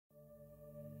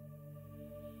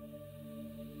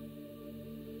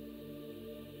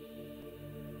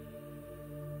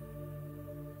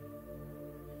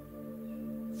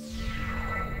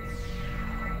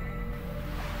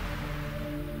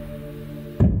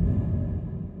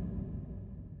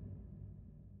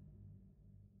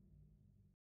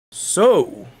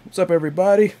So, what's up,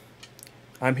 everybody?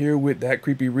 I'm here with That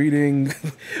Creepy Reading.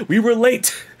 We were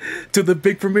late to the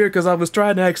big premiere because I was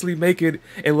trying to actually make it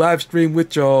and live stream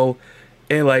with y'all,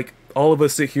 and like all of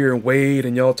us sit here and wait,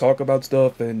 and y'all talk about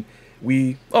stuff, and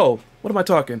what am I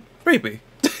talking? Creepy.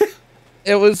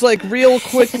 It was like real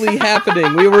quickly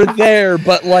happening. We were there,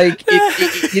 but like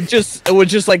it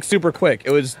was just like super quick. It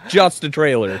was just a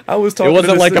trailer. I was talking. It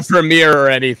wasn't like a premiere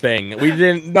or anything. We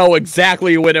didn't know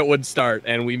exactly when it would start,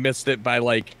 and we missed it by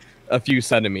like a few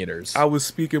centimeters. I was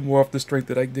speaking more off the strength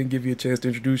that I didn't give you a chance to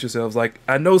introduce yourselves. Like,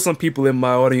 I know some people in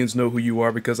my audience know who you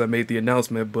are because I made the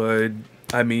announcement, but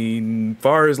I mean,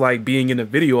 far as like being in a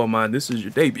video of mine, this is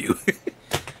your debut.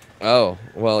 Oh,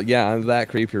 well, yeah, I'm That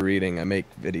Creepy Reading. I make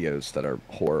videos that are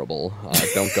horrible.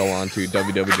 Don't go on to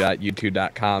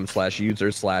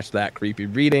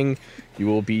www.youtube.com/user/thatcreepyreading. You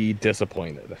will be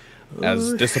disappointed.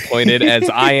 As disappointed as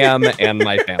I am and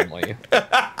my family.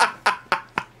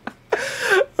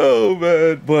 Oh,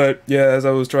 man. But, yeah, as I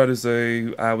was trying to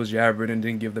say, I was yabbering and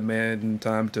didn't give the man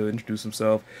time to introduce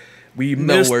himself. We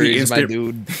missed the instant... my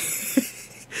dude.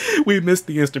 We missed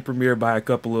the instant premiere by a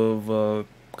couple of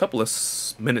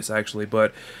minutes, actually,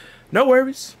 but no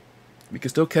worries. We can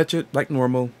still catch it like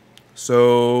normal.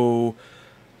 So,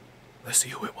 let's see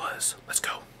who it was. Let's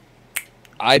go.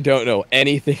 I don't know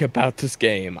anything about this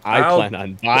game. I plan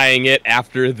on buying it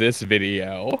after this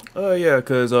video. Oh, yeah,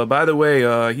 because, by the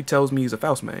way, he tells me he's a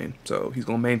Faust main, so he's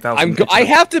gonna main Faust. I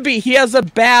have to be. He has a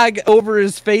bag over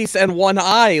his face and one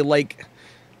eye, like...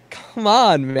 Come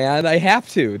on, man. I have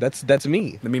to. That's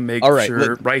me. Let me make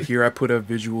sure. Right here, I put a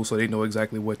visual so they know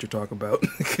exactly what you're talking about.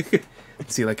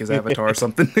 See, like his avatar or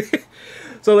something.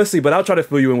 So let's see. But I'll try to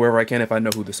fill you in wherever I can if I know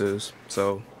who this is.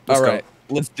 So all right,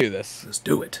 let's do this. Let's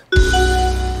do it.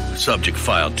 Subject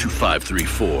file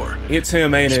 2534. It's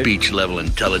him, ain't it? Speech level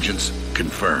intelligence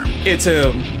confirmed. It's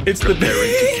him. It's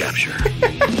preparing to capture.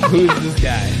 Who's this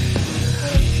guy?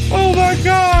 Oh my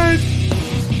God!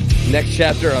 Next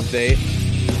chapter update.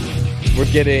 We're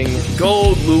getting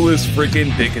Goldlewis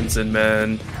freaking Dickinson,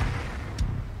 man.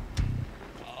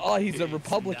 Oh, he's a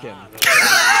Republican.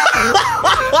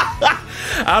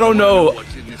 I don't know.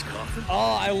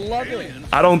 Oh, I love it.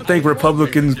 I don't think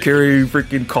Republicans carry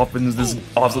freaking coffins this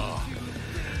awesome.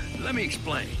 Let me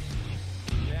explain.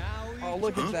 Oh,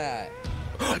 look at that.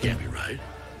 That can't be right.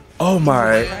 Oh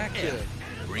my.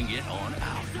 Bring it on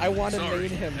out. I want to name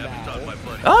him now.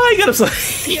 Oh, he got him.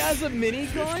 He has a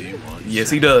minigun? Yes,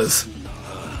 he does.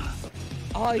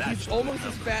 Oh, he's almost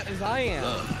as fat as I am.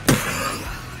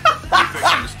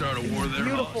 Start a war there.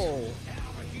 Beautiful.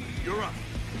 You're up.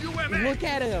 Look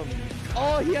at him.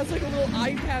 Oh, he has like a little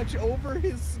eye patch over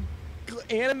his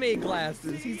anime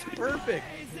glasses. He's perfect.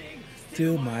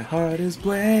 Till my heart is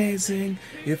blazing.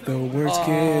 If the words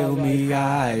kill me,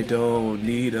 I don't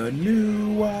need a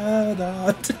new wild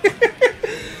art.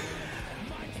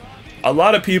 A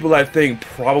lot of people, I think,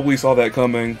 probably saw that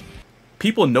coming.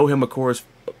 People know him, of course,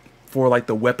 for like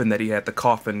the weapon that he had, the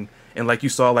coffin, and like you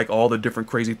saw like all the different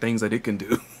crazy things that it can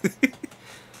do.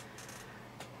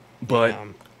 But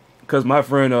because my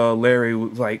friend Larry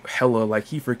was like hella, like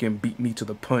he freaking beat me to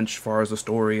the punch as far as the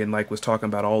story, and like was talking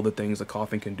about all the things the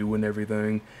coffin can do and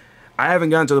everything. I haven't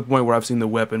gotten to the point where I've seen the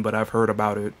weapon, but I've heard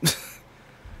about it.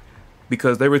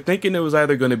 Because they were thinking it was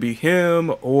either going to be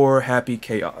him or Happy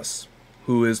Chaos,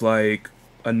 who is like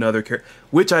another character,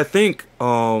 which I think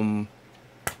my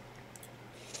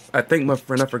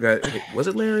friend, I forgot, was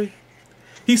it Larry?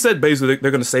 He said basically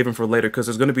they're going to save him for later because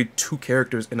there's going to be two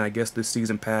characters in, I guess, this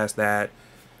season pass that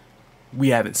we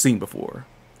haven't seen before,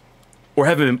 or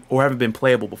haven't been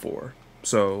playable before.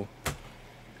 So,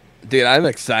 dude, I'm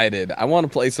excited. I want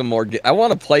to play some more. I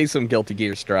want to play some Guilty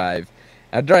Gear Strive.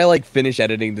 After I like finish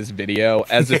editing this video,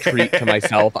 as a treat to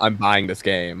myself, I'm buying this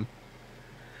game.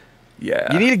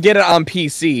 Yeah, you need to get it on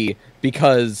PC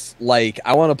because, like,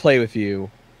 I want to play with you.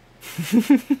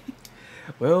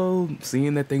 Well,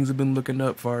 seeing that things have been looking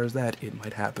up far as that, it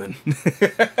might happen.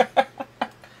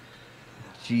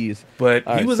 Jeez. But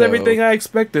he was everything I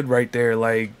expected right there.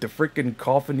 Like, the freaking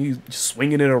coffin, he's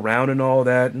swinging it around and all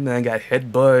that. And then got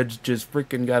head buds, just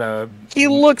freaking got a... He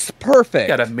looks perfect.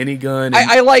 Got a minigun.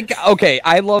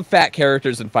 I love fat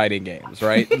characters in fighting games,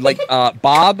 right? Like,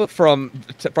 Bob from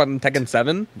Tekken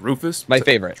 7. Rufus? My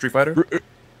favorite. Street Fighter?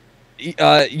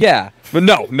 Yeah. But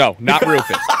no, not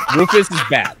Rufus. Rufus is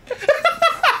bad.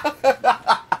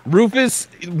 Rufus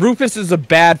is a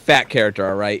bad fat character,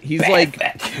 all right? He's like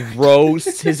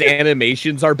gross. His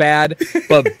animations are bad.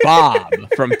 But Bob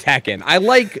from Tekken, I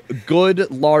like good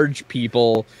large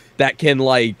people that can,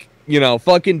 like, you know,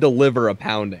 fucking deliver a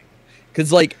pounding.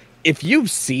 Because, like, if you've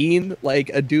seen like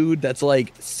a dude that's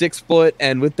like 6 foot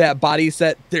and with that body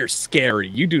set, they're scary.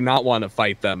 You do not want to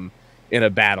fight them in a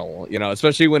battle, you know,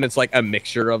 especially when it's like a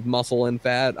mixture of muscle and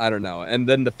fat. I don't know. And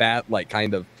then the fat like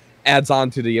kind of adds on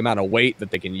to the amount of weight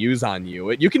that they can use on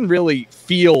you. You can really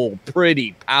feel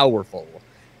pretty powerful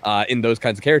in those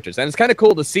kinds of characters. And it's kind of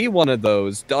cool to see one of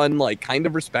those done like kind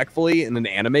of respectfully in an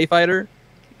anime fighter.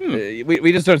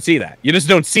 We just don't see that. You just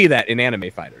don't see that in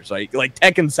anime fighters. Like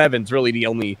Tekken 7's really the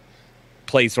only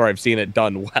place where I've seen it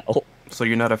done well. So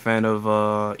you're not a fan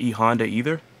of E Honda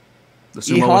either?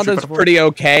 E Honda's pretty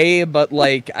okay, but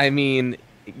like, I mean,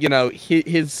 you know,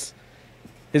 his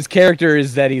character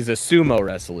is that he's a sumo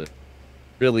wrestler.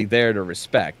 Really there to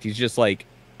respect. He's just like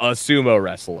a sumo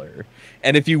wrestler.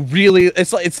 And if you really,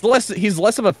 he's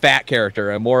less of a fat character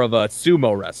and more of a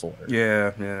sumo wrestler.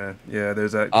 Yeah.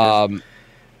 There's that.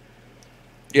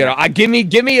 You know, give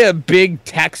me a big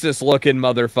Texas-looking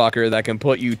motherfucker that can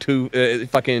put you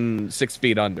fucking 6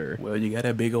 feet under. Well, you got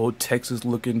a big old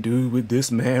Texas-looking dude with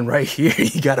this man right here.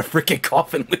 You got a freaking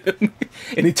coffin with him,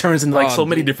 and he turns into like so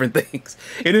many different things.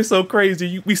 It is so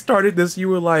crazy. We started this. You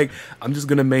were like, "I'm just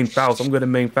gonna main Faust. I'm gonna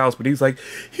main Faust," but he's like,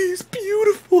 "He's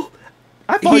beautiful."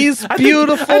 He's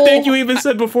beautiful. I think you even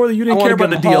said before that you didn't care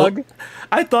about the deal.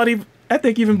 I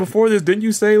think even before this, didn't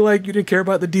you say like you didn't care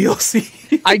about the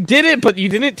DLC? I didn't, but you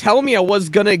didn't tell me I was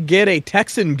gonna get a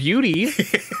Texan beauty.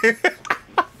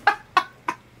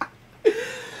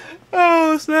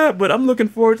 Oh snap! But I'm looking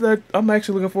forward to that. I'm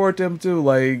actually looking forward to him too.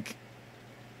 Like,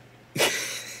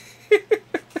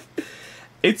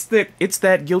 it's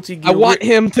that Guilty Gear. I want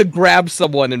him to grab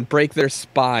someone and break their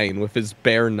spine with his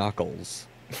bare knuckles.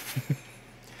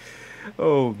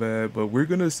 Oh man, but we're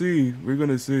gonna see.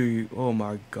 Oh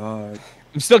my god.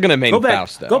 I'm still gonna main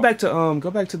Faust though. Go back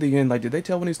to the end. Like, did they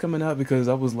tell when he's coming out? Because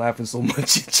I was laughing so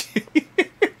much at you.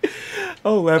 I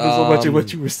was laughing so much at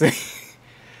what you were saying.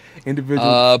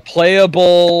 Individual.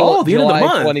 Playable. Oh, the July end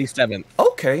of the month. 27th.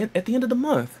 Okay, at the end of the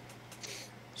month.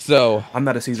 So I'm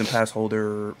not a season pass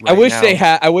holder. I wish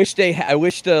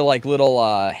the like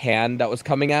little hand that was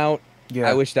coming out. Yeah.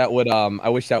 I wish that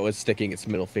was sticking its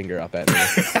middle finger up at me.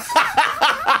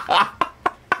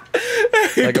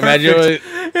 Like, imagine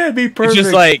it'd be perfect.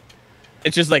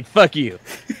 It's just like fuck you.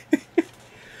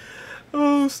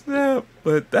 Oh snap!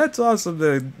 But that's awesome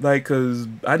then, like, cause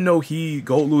I know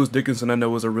Goldlewis Dickinson, I know,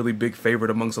 was a really big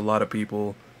favorite amongst a lot of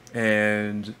people,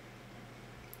 and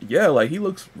yeah, like he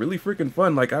looks really freaking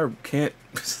fun. Like I can't,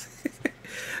 cause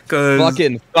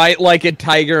fucking fight like a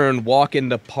tiger and walk in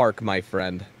the park, my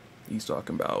friend. He's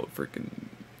talking about freaking.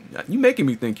 You making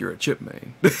me think you're a chip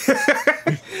man,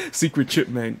 secret chip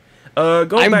man.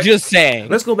 Just saying.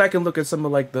 Let's go back and look at some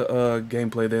of like the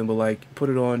gameplay then, but like put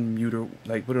it on mute or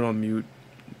like put it on mute.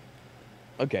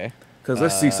 Okay. Because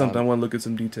let's see something. I want to look at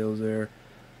some details there.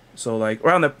 So like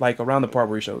around the part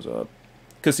where he shows up.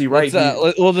 Cause see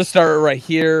we'll just start right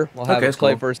here. We'll have it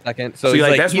play for a second. So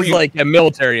he's like a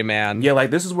military man. Yeah, like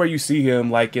this is where you see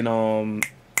him like in And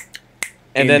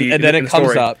then it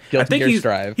comes up. Guilty Gear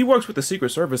Strive. He works with the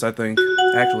Secret Service, I think,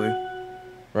 actually.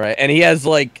 Right, and he has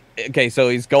like so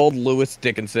he's Goldlewis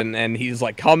Dickinson, and he's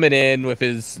like coming in with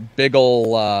his big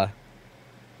ol'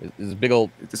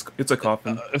 It's a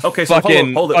coffin. Okay, so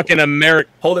hold it. Fucking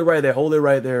American. Hold it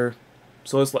right there.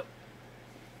 So it's like,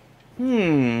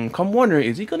 I'm wondering,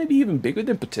 is he gonna be even bigger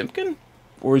than Potemkin,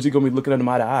 or is he gonna be looking at him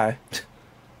eye to eye?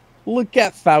 Look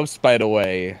at Faust, by the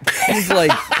way. He's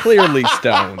like clearly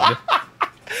stoned.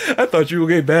 I thought you were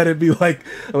getting mad at me. Like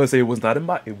I would say, it was not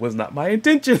my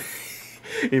intention.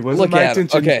 It wasn't my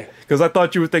intention. Okay. Because I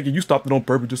thought you were thinking you stopped it on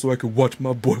purpose just so I could watch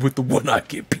my boy with the one eye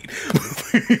get beat.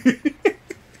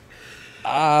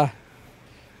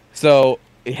 So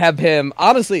you have him.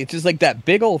 Honestly, it's just like that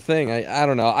big old thing. I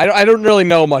don't know. I don't really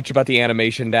know much about the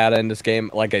animation data in this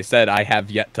game. Like I said, I have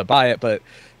yet to buy it, but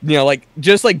you know, like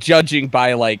just like judging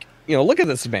by like, you know, look at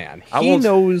this man. He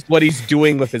knows what he's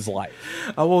doing with his life.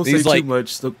 I won't say too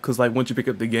much, because like once you pick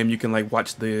up the game, you can like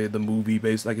watch the movie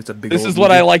based. Like it's a big. This is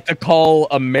what I like to call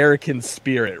American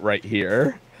spirit right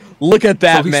here. Look at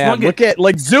that man. Look at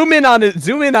zoom in on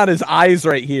his eyes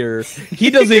right here. He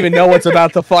doesn't even know what's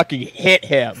about to fucking hit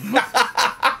him.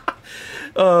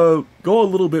 Go a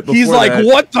little bit before he's like, that.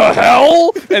 What the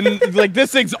hell? And like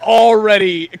this thing's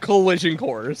already collision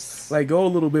course. Like go a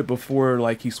little bit before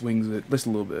like he swings it. Just a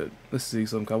little bit. Let's see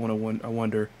something. I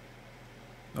wonder.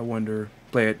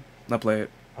 Play it. Not play it.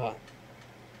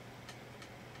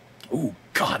 Oh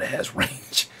God, it has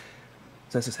range.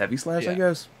 So that's his heavy slash, I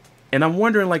guess. And I'm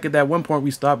wondering, like, at that one point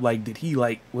we stopped, like, did he,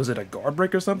 like, was it a guard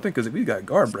break or something? Because if he got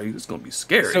guard break, it's going to be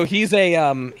scary. So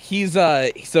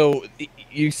so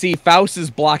you see Faust is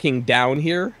blocking down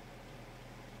here.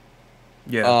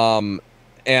 Yeah.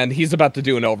 And he's about to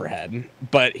do an overhead,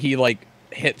 but he like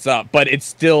hits up, but it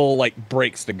still like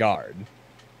breaks the guard.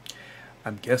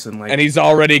 I'm guessing like, and he's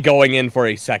already going in for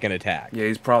a second attack. Yeah,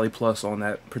 he's probably plus on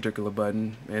that particular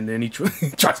button, and then he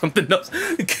tries something else.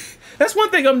 That's one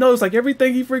thing I've noticed. Like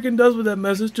everything he freaking does with that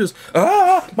mess is just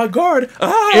my guard,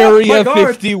 Area my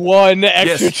guard. 51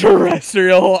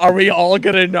 extraterrestrial. Yes. Are we all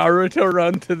gonna Naruto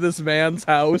run to this man's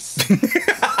house?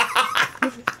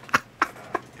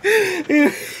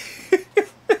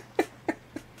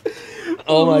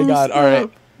 Oh my god! All right.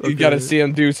 You gotta see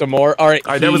him do some more. All right,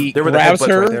 he grabs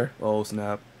her. Right there. Oh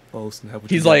snap! Oh snap!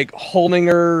 He's like holding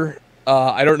her.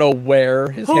 I don't know where.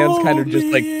 His hands kind of just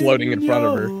like floating in front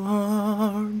of her.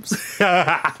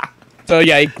 So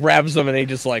yeah, he grabs them and he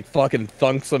just like fucking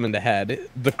thunks them in the head.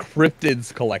 The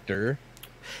cryptids collector.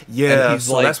 Yeah, he's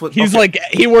so like, that's what he's like.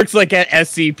 He works like at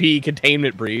SCP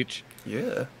Containment Breach.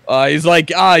 Yeah. He's like,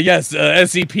 yes,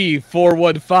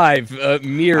 SCP-415,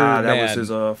 Mirror that Man. was his,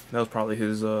 that was probably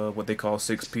his, what they call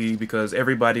 6P, because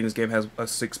everybody in this game has a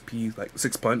 6P, like,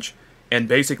 6 punch, and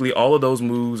basically all of those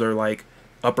moves are, like,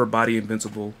 upper body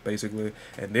invincible, basically,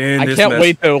 and then I can't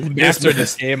wait to master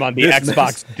this game on the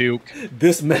Xbox Duke.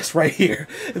 This mess right here,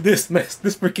 this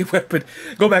freaking weapon,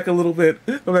 go back a little bit,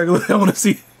 I want to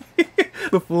see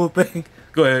the full thing.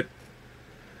 Go ahead.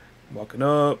 Walking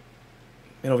up.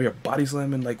 And over here body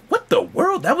slamming, like, what the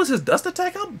world? That was his dust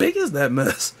attack? How big is that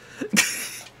mess?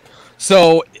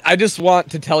 So, I just want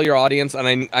to tell your audience, and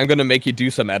I'm going to make you do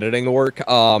some editing work.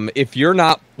 If you're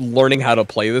not learning how to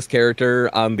play this character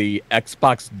on the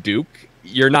Xbox Duke,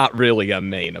 you're not really a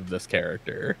main of this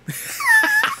character.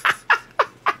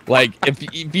 Like, if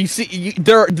you see,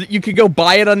 you could go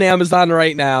buy it on Amazon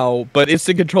right now, but it's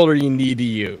the controller you need to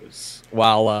use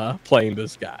while playing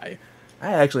this guy.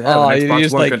 I actually have an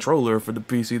Xbox One controller for the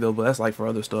PC, though, but that's like for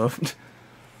other stuff.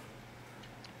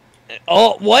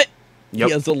 Oh, what? Yep.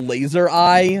 He has a laser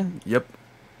eye? Yep.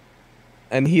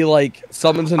 And he, like,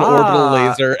 summons an orbital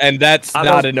laser, and that's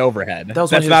not an overhead.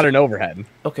 That's not an overhead.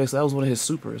 Okay, so that was one of his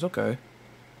supers. Okay.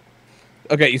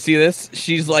 Okay, you see this?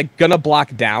 She's, like, gonna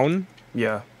block down.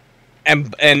 Yeah.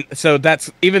 And so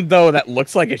that's, even though that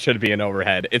looks like it should be an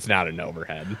overhead, it's not an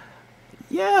overhead.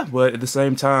 Yeah, but at the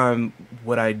same time,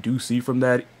 what I do see from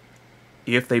that,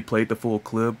 if they played the full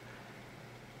clip,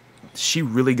 she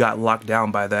really got locked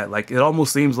down by that. Like, it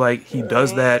almost seems like he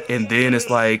does that, and then it's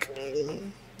like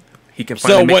he can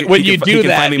finally So when you do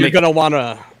that, you're gonna want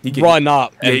to run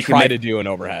up and try to do an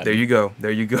overhead. There you go.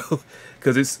 There you go.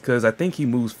 Because I think he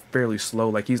moves fairly slow.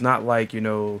 Like, he's not like, you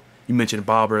know, you mentioned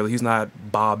Bob earlier. He's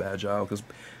not Bob agile, because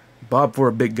Bob, for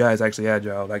a big guy, is actually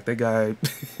agile. Like, that guy...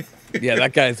 Yeah,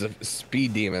 that guy's a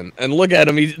speed demon. And look at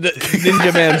him. The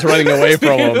Ninja Man's running away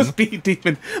from him. Speed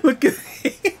demon. Look at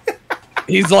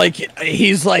He's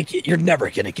like, you're never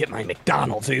going to get my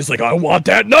McDonald's. And he's like, I want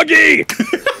that nuggie.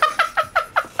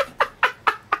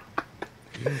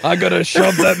 I'm going to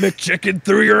shove that McChicken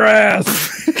through your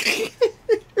ass.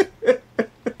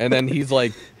 And then he's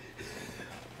like,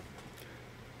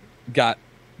 and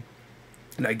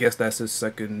I guess that's his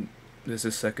second... This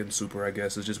is second super, I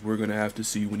guess. It's just we're gonna have to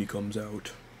see when he comes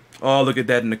out. Oh, look at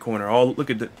that in the corner. Oh, look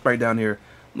at that right down here.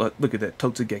 Look at that.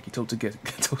 Totsugeki.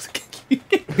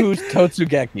 Who's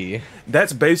Totsugeki?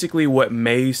 That's basically what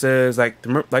May says. Like,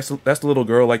 that's the little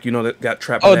girl, like, you know, that got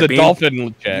trapped. Oh, in that the beam.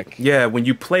 dolphin chick. Yeah, when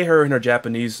you play her in her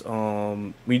Japanese,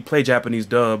 when you play Japanese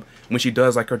dub, when she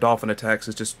does like her dolphin attacks,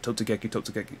 it's just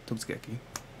Totsugeki.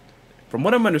 From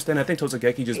what I'm understanding, I think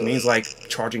Totsugeki just means like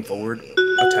charging forward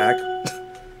attack.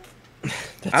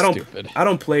 Stupid. I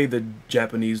don't play the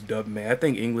Japanese dub May. I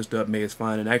think English dub May is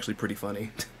fine and actually pretty funny.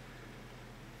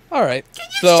 All right.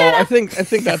 So I think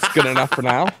that's good enough for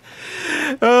now.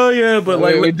 Oh yeah, but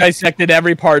like we dissected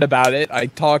every part about it. I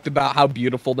talked about how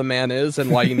beautiful the man is and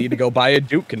why you need to go buy a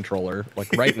Duke controller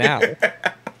like right now.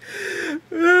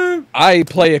 I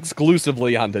play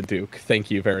exclusively on the Duke.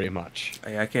 Thank you very much.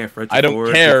 Hey, I can't fret you I don't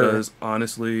for care. it because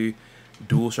honestly,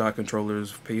 DualShock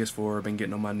controllers, PS4, have been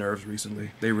getting on my nerves recently.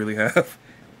 They really have.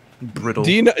 Brittle.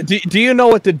 Do you know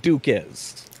what the Duke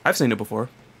is? I've seen it before.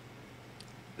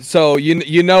 So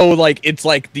you know, like, it's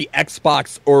like the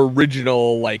Xbox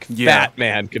original, like, fat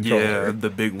man controller. Yeah, the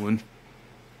big one.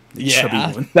 The chubby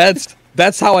one.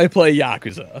 That's how I play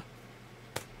Yakuza.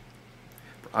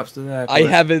 Props to that.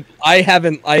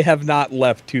 I have not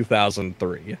left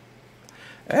 2003.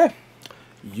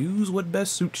 Use what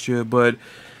best suits you, but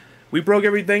we broke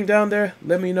everything down there.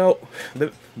 Let me know.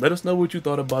 Let us know what you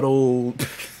thought about old...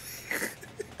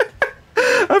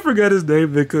 I forgot his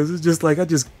name because it's just like, I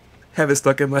just have it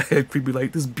stuck in my head, creepy,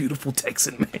 like this beautiful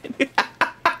Texan man.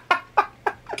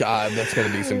 God, that's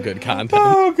gonna be some good content.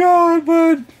 Oh God,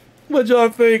 but What y'all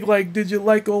think? Like, did you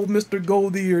like old Mr.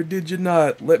 Goldie or did you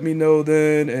not? Let me know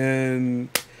then. And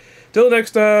till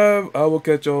next time, I will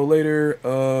catch y'all later.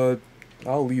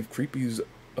 I'll leave Creepy's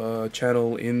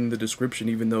channel in the description,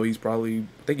 even though he's probably,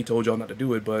 I think he told y'all not to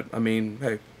do it, but I mean,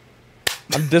 hey.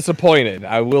 I'm disappointed.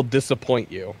 I will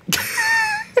disappoint you.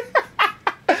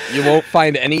 You won't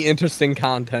find any interesting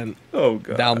content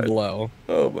down below.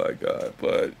 Oh my god.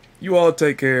 But you all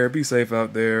take care. Be safe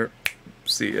out there.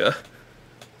 See ya.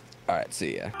 Alright,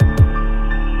 see ya.